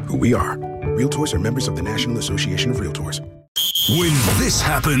who we are. Realtors are members of the National Association of Realtors. When this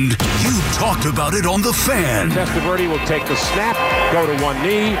happened, you talked about it on The Fan. Testaverde will take the snap, go to one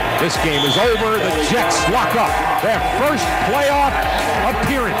knee. This game is over. The Jets lock up their first playoff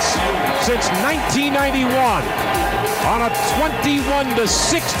appearance since 1991 on a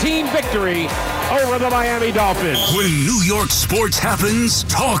 21-16 victory over the Miami Dolphins. When New York sports happens,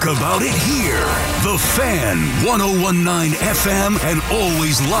 talk about it here. The Fan, 101.9 FM, and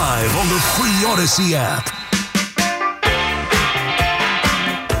always live on the free Odyssey app.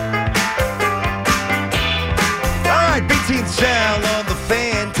 All right, BT and Sal on The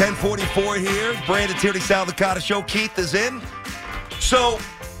Fan, 1044 here. Brandon Tierney, Sal Licata Show. Keith is in. So,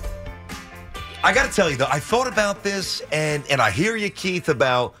 I got to tell you, though, I thought about this, and I hear you, Keith,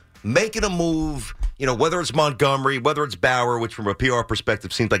 about making a move, you know, whether it's Montgomery, whether it's Bauer, which from a PR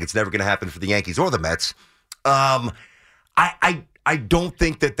perspective seems like it's never going to happen for the Yankees or the Mets. I don't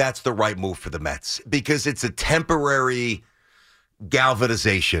think that that's the right move for the Mets because it's a temporary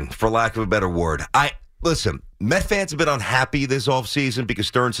galvanization, for lack of a better word. Listen, Met fans have been unhappy this offseason because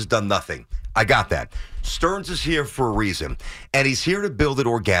Stearns has done nothing. I got that. Stearns is here for a reason, and he's here to build it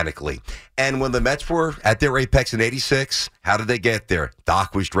organically. And when the Mets were at their apex in 86, how did they get there?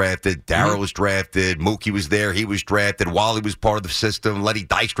 Doc was drafted, Darryl was drafted, Mookie was there, he was drafted, Wally was part of the system, Letty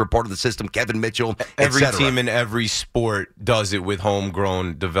Dykstra part of the system, Kevin Mitchell, Every team in every sport does it with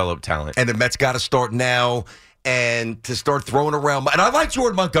homegrown, developed talent. And the Mets got to start now. And to start throwing around, and I like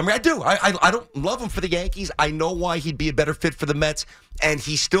Jordan Montgomery. I do. I don't love him for the Yankees. I know why he'd be a better fit for the Mets, and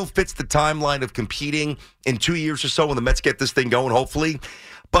he still fits the timeline of competing in 2 years or so when the Mets get this thing going, hopefully.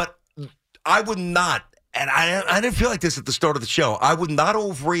 But I would not, and I didn't feel like this at the start of the show. I would not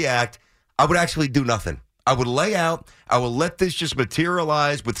overreact. I would actually do nothing. I would lay out. I would let this just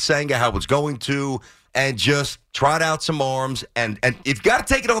materialize with Senga how it's going to, and just trot out some arms. And if you've got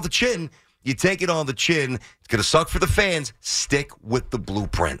to take it on the chin, you take it on the chin. It's going to suck for the fans. Stick with the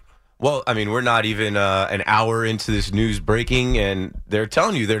blueprint. Well, I mean, we're not even an hour into this news breaking, and they're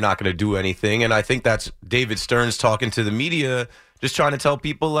telling you they're not going to do anything. And I think that's David Stearns talking to the media, just trying to tell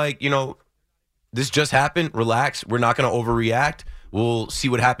people, like, you know, this just happened. Relax. We're not going to overreact. We'll see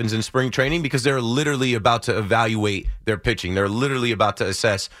what happens in spring training because they're literally about to evaluate their pitching. They're literally about to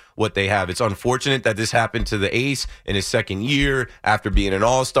assess what they have. It's unfortunate that this happened to the ace in his second year after being an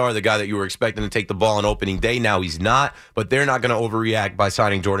all-star, the guy that you were expecting to take the ball on opening day. Now he's not, but they're not going to overreact by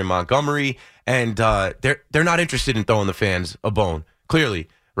signing Jordan Montgomery, and they're not interested in throwing the fans a bone, clearly.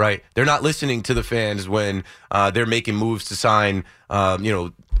 Right? They're not listening to the fans when they're making moves to sign,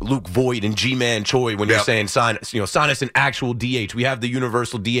 Luke Voigt and G-Man Choi when you're saying sign us an actual DH. We have the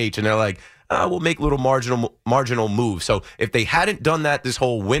universal DH, and they're like, we'll make little marginal moves. So if they hadn't done that this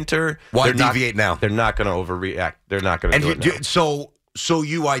whole winter, why deviate now? They're not going to overreact. They're not going to do it now. So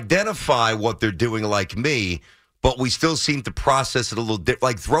you identify what they're doing like me, but we still seem to process it a little different.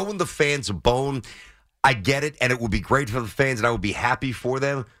 Like throwing the fans a bone, I get it, and it would be great for the fans, and I would be happy for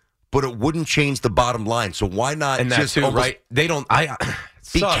them, but it wouldn't change the bottom line. So why not and just too, right? They don't.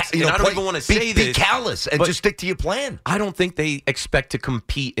 Sucks. I don't even want to say this. Be callous and just stick to your plan. I don't think they expect to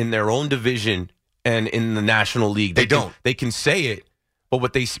compete in their own division and in the National League. They don't. They can say it, but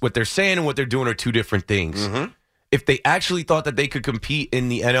what they're saying and what they're doing are two different things. Mm-hmm. If they actually thought that they could compete in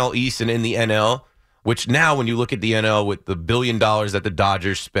the NL East and in the NL, which now when you look at the NL with the $1 billion that the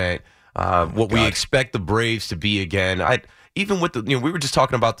Dodgers spent, we expect the Braves to be again. Even with we were just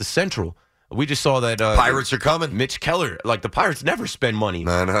talking about the Central. We just saw that Pirates are coming. Mitch Keller, like the Pirates never spend money.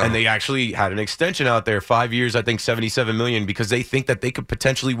 I know. And they actually had an extension out there, 5 years, I think $77 million, because they think that they could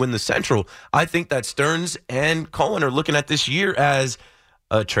potentially win the Central. I think that Stearns and Cohen are looking at this year as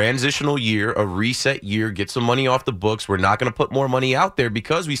a transitional year, a reset year, get some money off the books. We're not going to put more money out there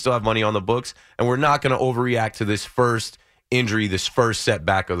because we still have money on the books, and we're not going to overreact to this first injury this first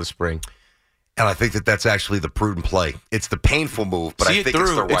setback of the spring. And I think that that's actually the prudent play. It's the painful move, but I think it's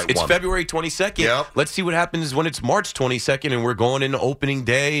the right one. It's February 22nd. Yep. Let's see what happens when it's March 22nd and we're going into opening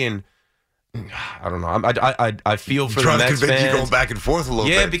day. And I don't know. I feel for the Mets fans. Trying to convince you going back and forth a little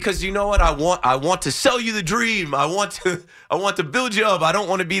bit. Yeah, because you know what? I want to sell you the dream. I want to build you up. I don't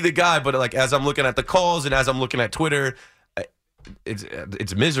want to be the guy. But like as I'm looking at the calls and as I'm looking at Twitter,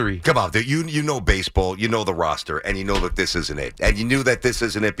 it's misery. Come on, dude. You know baseball, you know the roster, and you know that this isn't it. And you knew that this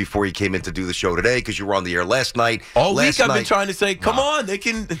isn't it before you came in to do the show today because you were on the air last night. All week I've been trying to say, come on, they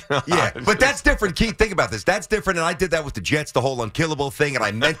can. Yeah, but that's different, Keith. Think about this. That's different, and I did that with the Jets, the whole unkillable thing, and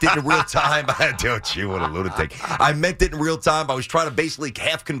I meant it in real time. Don't you, what a lunatic. I meant it in real time. I was trying to basically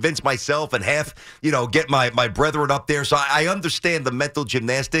half convince myself and half, get my brethren up there. So I understand the mental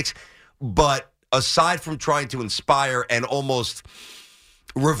gymnastics, but aside from trying to inspire and almost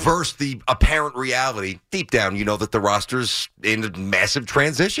reverse the apparent reality, deep down, you know that the roster's in a massive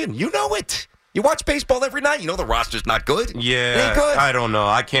transition. You know it. You watch baseball every night. You know the roster's not good. Yeah, it ain't good. I don't know.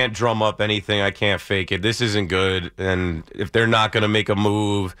 I can't drum up anything. I can't fake it. This isn't good. And if they're not going to make a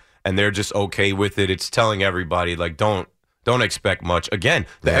move and they're just okay with it, it's telling everybody, like, don't expect much. Again,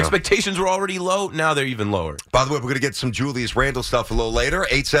 the expectations were already low. Now they're even lower. By the way, we're going to get some Julius Randle stuff a little later.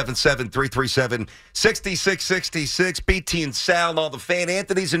 877-337-6666. BT and Sal and all the fan.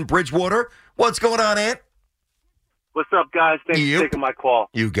 Anthony's in Bridgewater. What's going on, Ant? What's up, guys? Thanks for taking my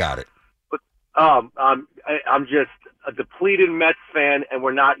call. You got it. I'm just a depleted Mets fan, and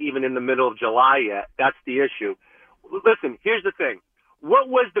we're not even in the middle of July yet. That's the issue. Listen, here's the thing. What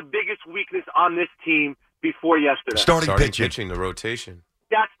was the biggest weakness on this team before yesterday? Starting pitching, the rotation.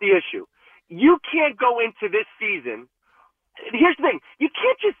 That's the issue. You can't go into this season. Here's the thing. You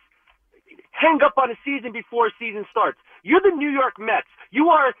can't just hang up on a season before a season starts. You're the New York Mets. You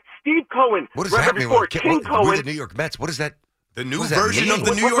are Steve Cohen. What does that mean? We're the New York Mets. What is that? The new version of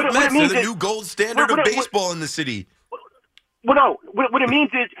the New York Mets. They're the new gold standard of baseball in the city. Well, no. What it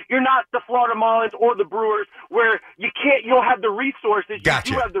means is you're not the Florida Marlins or the Brewers, where you don't have the resources. Gotcha.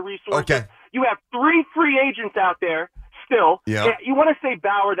 You do have the resources. Okay. You have 3 free agents out there still. Yep. Yeah, you want to say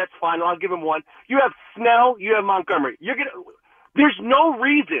Bauer, that's fine. I'll give him one. You have Snell. You have Montgomery. There's no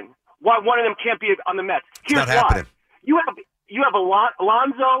reason why one of them can't be on the Mets. Here's it's not happening. You have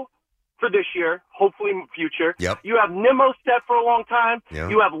Alonso for this year, hopefully in the future. Yep. You have Nimmo set for a long time. Yep.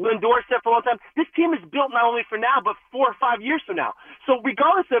 You have Lindor set for a long time. This team is built not only for now, but 4 or 5 years from now. So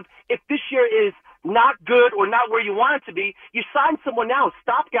regardless of if this year is not good or not where you want it to be, you sign someone now, a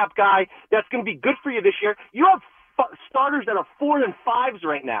stopgap guy that's going to be good for you this year. You have starters that are 4s and 5s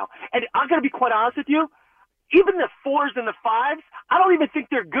right now. And I'm going to be quite honest with you, even the 4s and the 5s, I don't even think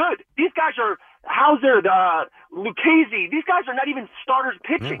they're good. These guys are Hauser, Lucchesi. These guys are not even starters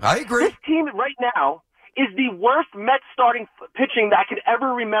pitching. I agree. This team right now is the worst Mets starting pitching that I could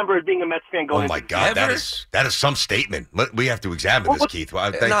ever remember as being a Mets fan going. Oh my God, that is some statement. We have to examine this, Keith.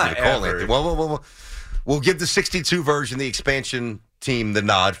 Well, thank you for the call, Anthony. Well, we'll give the 62 version, the expansion team, the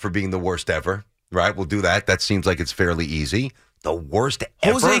nod for being the worst ever. Right? We'll do that. That seems like it's fairly easy. The worst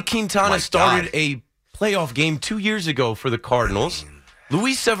ever. Jose Quintana started a playoff game 2 years ago for the Cardinals.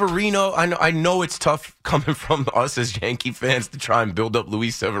 Luis Severino, I know it's tough coming from us as Yankee fans to try and build up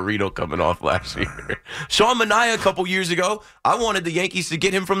Luis Severino coming off last year. Sean Manaea a couple years ago, I wanted the Yankees to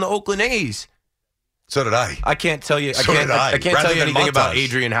get him from the Oakland A's. So did I. I can't tell you. I can't tell you anything about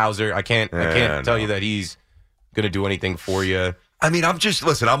Adrian Hauser. I can't tell you that he's going to do anything for you. I mean,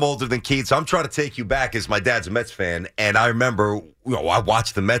 I'm older than Keith, so I'm trying to take you back as my dad's a Mets fan. And I remember, I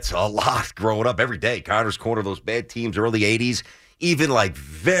watched the Mets a lot growing up every day. Connor's Corner, those bad teams, early 80s. Even like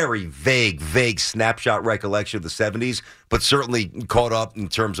very vague snapshot recollection of the 70s, but certainly caught up in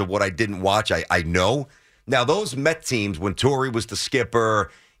terms of what I didn't watch. I know. Now, those Met teams, when Torrey was the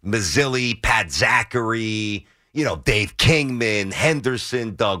skipper, Mazzilli, Pat Zachary, Dave Kingman,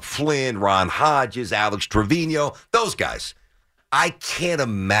 Henderson, Doug Flynn, Ron Hodges, Alex Trevino, those guys. I can't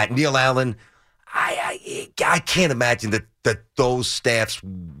imagine, Neil Allen, I can't imagine that those staffs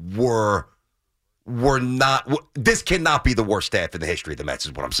were not. This cannot be the worst staff in the history of the Mets,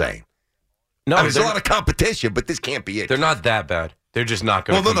 is what I'm saying. No, there's a lot of competition, but this can't be it. They're not that bad. They're just not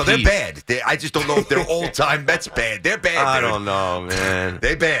going to compete. No, they're bad. I just don't know if they're all-time Mets bad. They're bad, I don't know, man.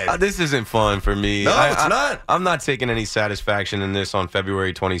 They're bad. This isn't fun for me. No, it's not. I'm not taking any satisfaction in this on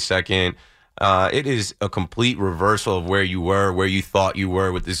February 22nd. It is a complete reversal of where you were, where you thought you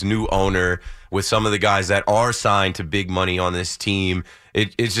were with this new owner, with some of the guys that are signed to big money on this team.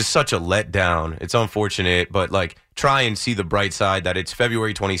 It's just such a letdown. It's unfortunate, but try and see the bright side that it's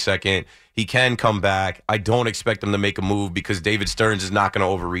February 22nd. He can come back. I don't expect him to make a move because David Stearns is not going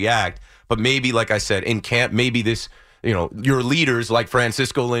to overreact. But maybe, like I said, in camp, maybe this your leaders like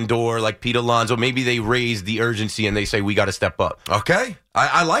Francisco Lindor, like Pete Alonso, maybe they raise the urgency and they say, we got to step up. Okay.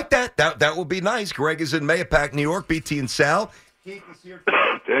 I like that. That would be nice. Greg is in Mayapack, New York. BT and Sal. Thanks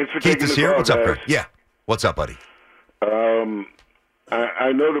for taking the call, What's up, guys. Greg? Yeah. What's up, buddy?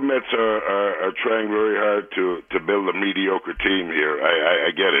 I know the Mets are trying very hard to build a mediocre team here.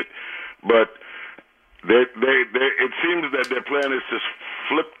 I get it. But it seems that their plan is to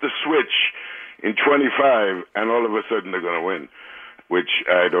flip the switch in 25, and all of a sudden they're going to win, which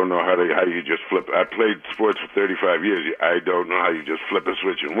I don't know how you just flip. I played sports for 35 years. I don't know how you just flip a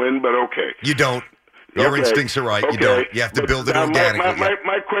switch and win, but okay. You don't. Your instincts are right. Okay. You don't. You have to build it organically.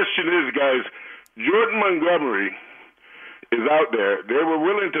 My question is, guys, Jordan Montgomery is out there. They were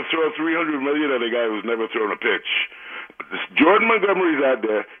willing to throw $300 million at a guy who's never thrown a pitch. Jordan Montgomery's out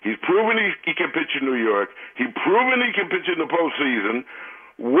there. He's proven he can pitch in New York. He's proven he can pitch in the postseason.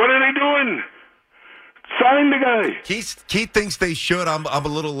 What are they doing? Sign the guy. Keith thinks they should. I'm a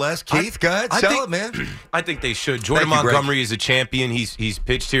little less. Keith, go ahead. Sell it, man. I think they should. Jordan Thank you, Montgomery Greg. is a champion. He's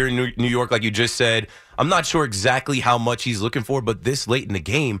pitched here in New York, like you just said. I'm not sure exactly how much he's looking for, but this late in the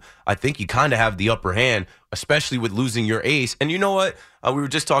game, I think you kind of have the upper hand, especially with losing your ace. And you know what? We were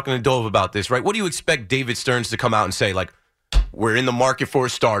just talking to Dove about this, right? What do you expect David Stearns to come out and say? Like, we're in the market for a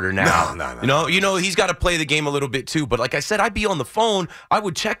starter now. No. You know, he's got to play the game a little bit too. But like I said, I'd be on the phone. I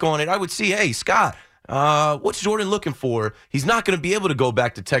would check on it. I would see, hey, Scott, what's Jordan looking for? He's not going to be able to go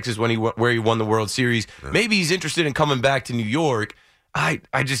back to Texas where he won the World Series. Maybe he's interested in coming back to New York. I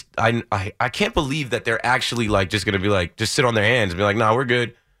can't believe that they're actually like just going to be like, just sit on their hands and be like, nah, we're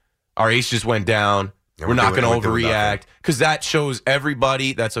good. Our ace just went down. We're not going to overreact. Because that shows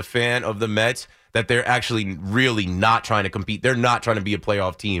everybody that's a fan of the Mets that they're actually really not trying to compete. They're not trying to be a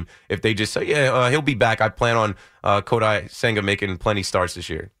playoff team. If they just say, he'll be back. I plan on Kodai Senga making plenty starts this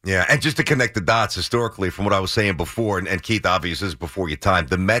year. Yeah, and just to connect the dots historically from what I was saying before, and Keith, obviously, this is before your time,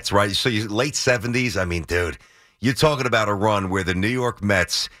 the Mets, right? So late 70s, I mean, dude, you're talking about a run where the New York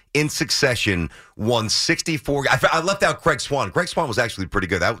Mets, in succession, won 64. I left out Craig Swan. Craig Swan was actually pretty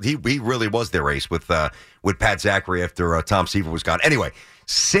good. He really was their ace with Pat Zachary after Tom Seaver was gone. Anyway,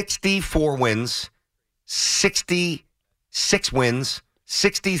 64 wins, 66 wins,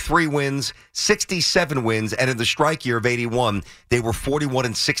 63 wins, 67 wins, and in the strike year of 81, they were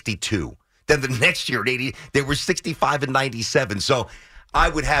 41-62. Then the next year at 80, they were 65-97. So I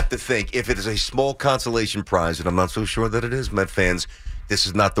would have to think if it is a small consolation prize, and I'm not so sure that it is, Met fans, this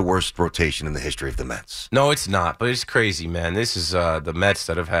is not the worst rotation in the history of the Mets. No, it's not, but it's crazy, man. This is the Mets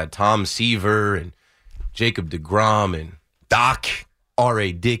that have had Tom Seaver and Jacob deGrom and Doc.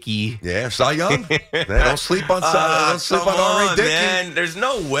 R.A. Dickey. Yeah, Cy Young. Don't sleep on R.A. Dickey. Man, there's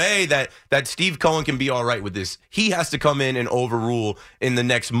no way that Steve Cohen can be all right with this. He has to come in and overrule in the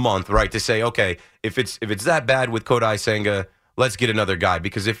next month, right, to say, okay, if it's that bad with Kodai Senga, let's get another guy.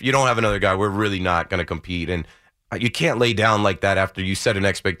 Because if you don't have another guy, we're really not going to compete. And you can't lay down like that after you set an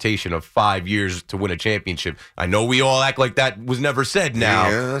expectation of 5 years to win a championship. I know we all act like that was never said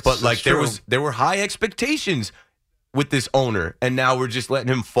now, but like there were high expectations with this owner, and now we're just letting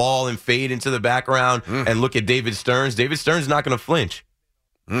him fall and fade into the background and look at David Stearns. David Stearns is not going to flinch.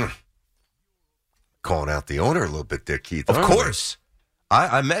 Calling out the owner a little bit there, Keith. Of course.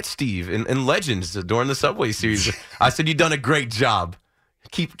 I met Steve in Legends during the Subway Series. I said, you've done a great job.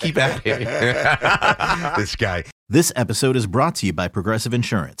 Keep at it. This guy. This episode is brought to you by Progressive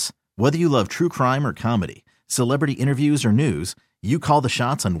Insurance. Whether you love true crime or comedy, celebrity interviews or news, you call the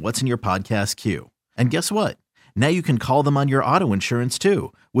shots on what's in your podcast queue. And guess what? Now you can call them on your auto insurance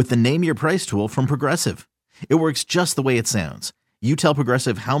too with the Name Your Price tool from Progressive. It works just the way it sounds. You tell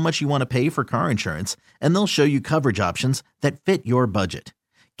Progressive how much you want to pay for car insurance, and they'll show you coverage options that fit your budget.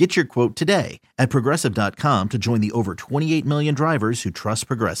 Get your quote today at Progressive.com to join the over 28 million drivers who trust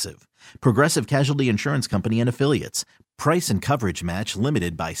Progressive. Progressive Casualty Insurance Company and Affiliates. Price and coverage match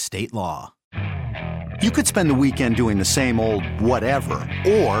limited by state law. You could spend the weekend doing the same old whatever,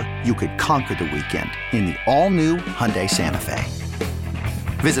 or you could conquer the weekend in the all-new Hyundai Santa Fe.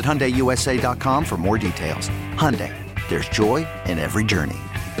 Visit HyundaiUSA.com for more details. Hyundai, there's joy in every journey.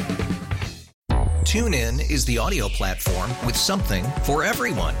 TuneIn is the audio platform with something for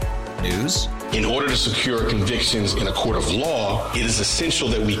everyone. News. In order to secure convictions in a court of law, it is essential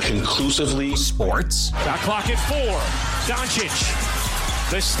that we conclusively. Sports. Got clock at 4. Doncic.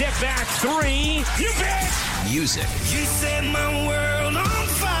 The step back 3. You bet. Music. You set my world on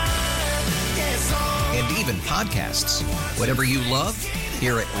fire. Yes, and even podcasts. Whatever you love,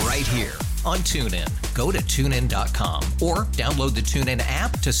 hear it right here on TuneIn. Go to TuneIn.com or download the TuneIn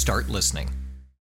app to start listening.